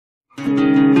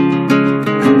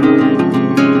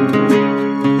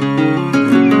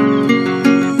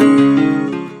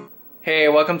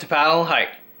welcome to Paddle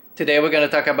Hike. Today we're going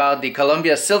to talk about the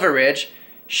Columbia Silver Ridge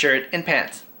shirt and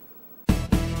pants.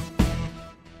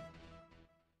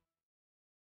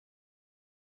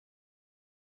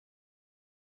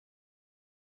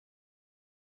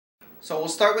 So we'll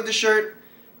start with the shirt.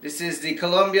 This is the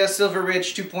Columbia Silver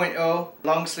Ridge 2.0,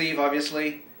 long sleeve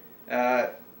obviously. I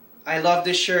love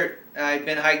this shirt. I've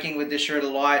been hiking with this shirt a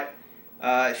lot.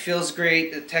 It feels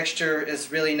great. The texture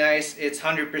is really nice. It's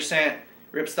 100%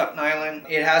 ripstop nylon.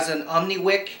 It has an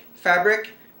omni-wick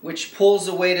fabric which pulls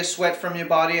away the sweat from your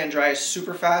body and dries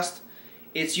super fast.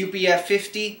 It's UPF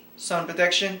 50 sun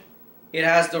protection. It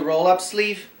has the roll-up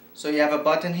sleeve, so you have a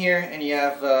button here and you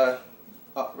have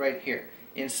right here.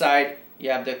 Inside you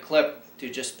have the clip to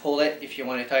just pull it if you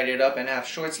want to tighten it up and have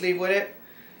short sleeve with it.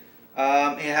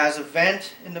 It has a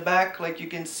vent in the back like you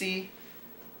can see.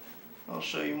 I'll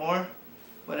show you more.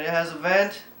 But it has a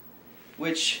vent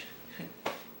which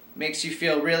makes you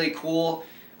feel really cool.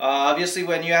 Obviously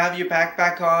when you have your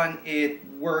backpack on it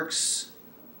works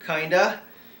kinda,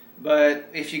 but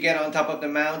if you get on top of the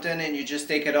mountain and you just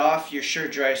take it off, your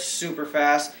shirt dries super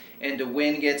fast and the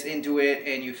wind gets into it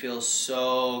and you feel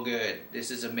so good.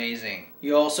 This is amazing.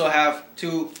 You also have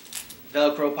two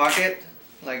Velcro pocket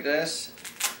like this,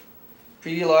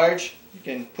 pretty large. You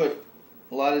can put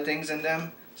a lot of things in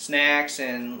them, snacks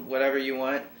and whatever you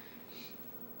want.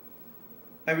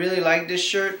 I really like this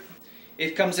shirt.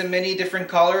 It comes in many different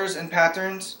colors and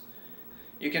patterns.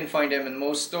 You can find them in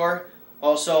most stores.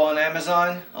 Also on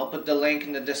Amazon. I'll put the link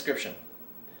in the description.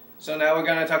 So now we're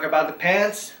going to talk about the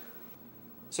pants.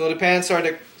 So the pants are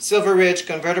the Silver Ridge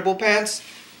convertible pants.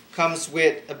 Comes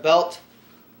with a belt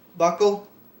buckle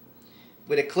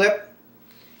with a clip.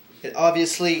 It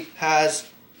obviously has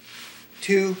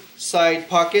two side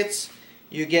pockets.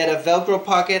 You get a Velcro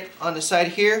pocket on the side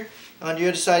here. On the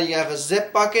other side you have a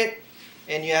zip pocket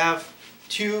and you have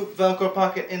two Velcro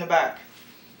pocket in the back.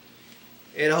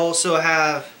 It also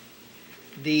have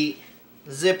the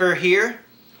zipper here,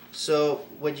 so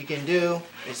what you can do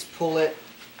is pull it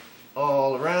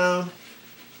all around.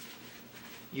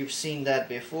 You've seen that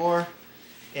before,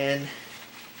 and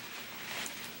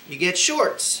you get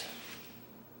shorts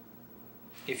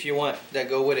if you want that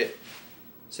go with it.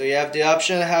 So you have the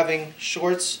option of having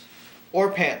shorts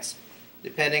or pants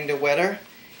depending the weather.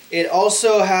 It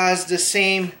also has the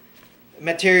same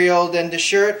material than the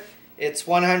shirt. It's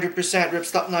 100%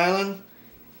 ripstop nylon,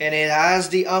 and it has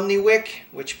the omni-wick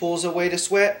which pulls away the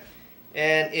sweat,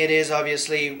 and it is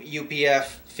obviously UPF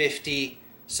 50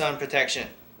 sun protection.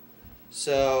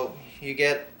 So you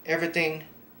get everything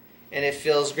and it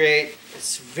feels great.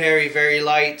 It's very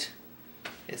light.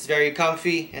 It's very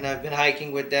comfy, and I've been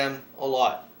hiking with them a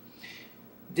lot.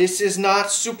 This is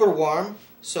not super warm,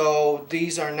 so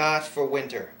these are not for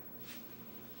winter.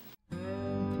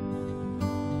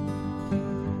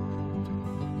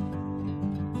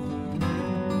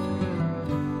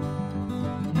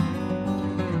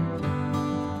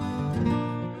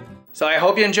 So I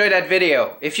hope you enjoyed that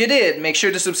video. If you did, make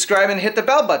sure to subscribe and hit the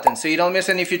bell button so you don't miss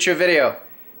any future video.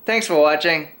 Thanks for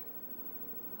watching.